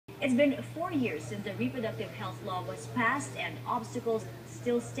It's been 4 years since the Reproductive Health Law was passed and obstacles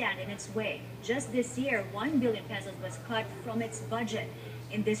still stand in its way. Just this year, 1 billion pesos was cut from its budget.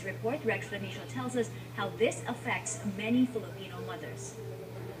 In this report, Rex Remitio tells us how this affects many Filipino mothers.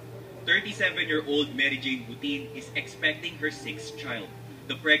 37-year-old Mary Jane Butin is expecting her 6th child.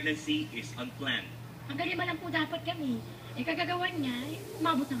 The pregnancy is unplanned. Ang galima lang po dapat kami. Kagagawan niya,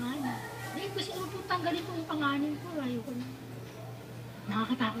 umabot na nga niya. Gusto ko po tanggalin po yung panganin ko. Ayoko na.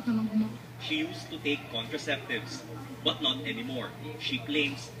 Nakakatakot naman gumawa. She used to take contraceptives, but not anymore. She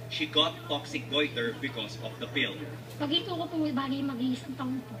claims she got toxic goiter because of the pill. Pagito ko po, bagay mag-iisang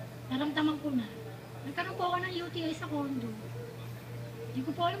taon po. Naramdaman ko na. Nagkaroon po ako ng UTI sa condo. Hindi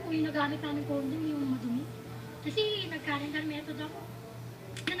ko po alam kung yung nagamit namin condom yung madumi. Kasi nagkarental method ako.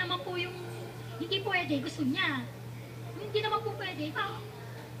 Na naman po yung hindi pwede, gusto niya. Hindi naman po pwede,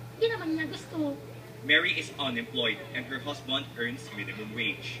 hindi naman niya gusto. Mary is unemployed and her husband earns minimum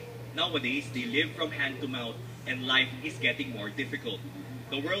wage. Nowadays, they live from hand to mouth and life is getting more difficult.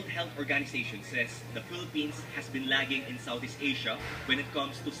 The World Health Organization says the Philippines has been lagging in Southeast Asia when it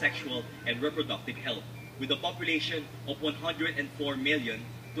comes to sexual and reproductive health. With a population of 104 million,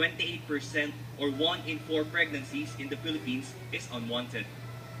 28% or 1 in 4 pregnancies in the Philippines is unwanted.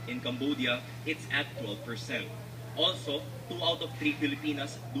 In Cambodia, it's at 12%. Also, 2 out of 3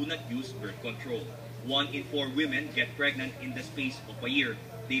 Filipinas do not use birth control. 1 in 4 women get pregnant in the space of a year.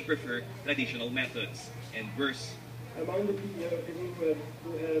 They prefer traditional methods. And worse, among the people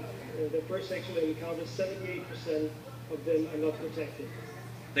who have their first sexual encounter, 78% of them are not protected.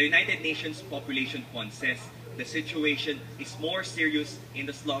 The United Nations Population Fund says the situation is more serious in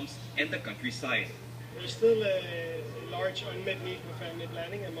the slums and the countryside. There's still a large unmet need for family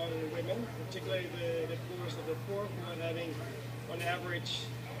planning among women, particularly the poorest of the poor, who are having, on average,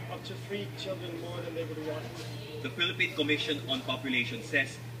 up to 3 children more than they would want. The Philippine Commission on Population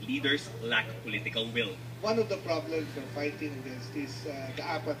says leaders lack political will. One of the problems for fighting against is the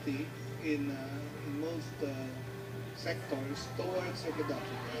apathy in most sectors towards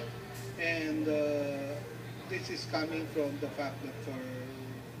reproductive health. And this is coming from the fact that for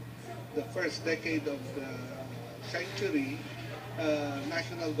the first decade of the century,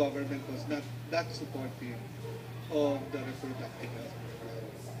 national government was not that supportive of the reproductive health.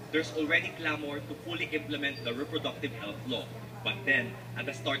 There's already clamor to fully implement the Reproductive Health Law. But then, at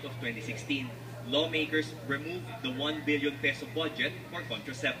the start of 2016, lawmakers removed the 1 billion peso budget for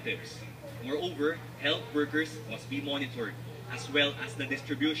contraceptives. Moreover, health workers must be monitored, as well as the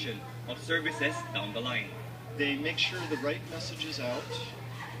distribution of services down the line. They make sure the right message is out.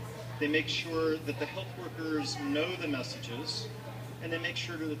 They make sure that the health workers know the messages, and they make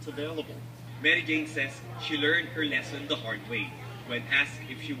sure that it's available. Mary Jane says she learned her lesson the hard way. When asked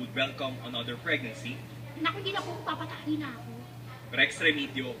if she would welcome another pregnancy, Naku, hindi na po papatahin na ako. Rex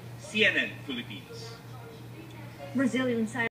Remitio, CNN Philippines. Brazilian